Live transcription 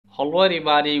Hello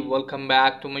everybody, welcome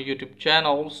back to my YouTube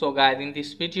channel. So guys, in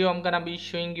this video I'm gonna be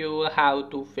showing you how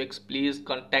to fix please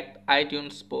contact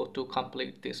iTunes support to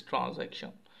complete this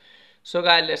transaction. So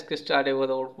guys, let's get started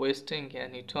without wasting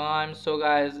any time. So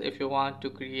guys, if you want to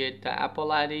create the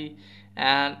Apple ID,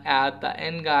 and at the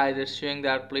end guys it's showing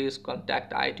that please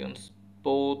contact iTunes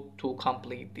support to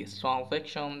complete this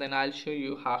transaction, then I'll show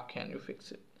you how can you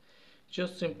fix it.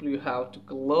 Just simply you have to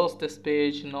close this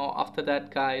page. Now after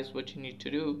that guys, what you need to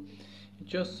do,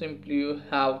 just simply you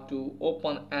have to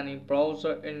open any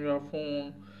browser in your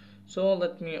phone. So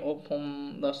let me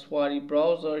open the Safari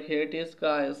browser. Here it is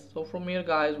guys. So from here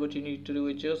guys, what you need to do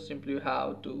is just simply you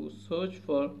have to search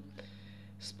for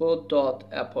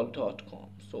sport.apple.com.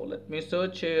 So let me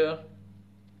search here.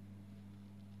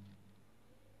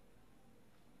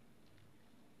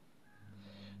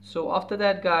 So after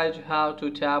that guys, you have to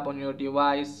tap on your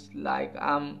device, like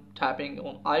I'm tapping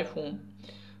on iPhone.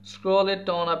 Scroll it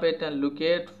down a bit and look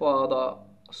it for the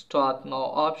start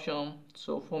now option.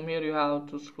 So from here you have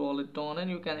to scroll it down and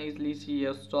you can easily see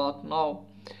a start now.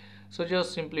 So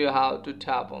just simply you have to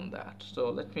tap on that. So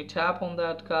let me tap on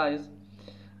that guys.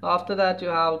 After that you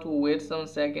have to wait some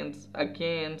seconds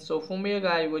again. So from here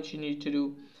guys, what you need to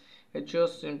do is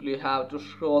just simply have to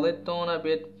scroll it down a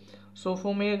bit. So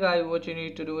from here guys, what you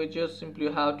need to do is just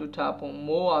simply have to tap on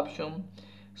more option,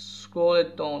 scroll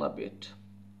it down a bit.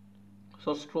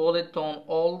 So scroll it down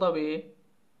all the way.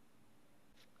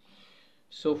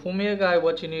 So from here guys,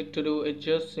 what you need to do is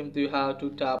just simply have to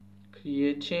tap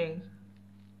creating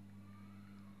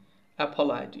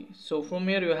Apple ID. So from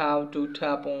here you have to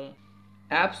tap on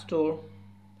App Store.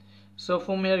 So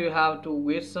from here you have to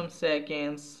wait some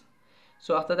seconds.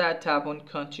 So after that tap on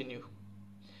continue.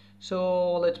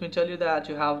 So let me tell you that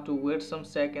you have to wait some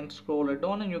seconds, scroll it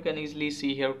down and you can easily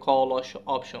see here call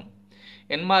option.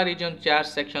 In my region chat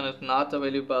section is not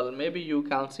available. Maybe you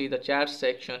can see the chat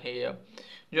section here.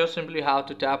 Just simply have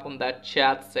to tap on that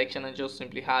chat section and just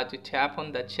simply have to tap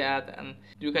on the chat and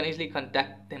you can easily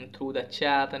contact them through the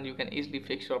chat and you can easily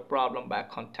fix your problem by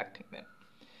contacting them.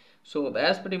 So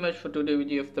that's pretty much for today's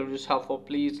video. If there is helpful,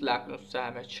 please like and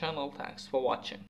subscribe my channel. Thanks for watching.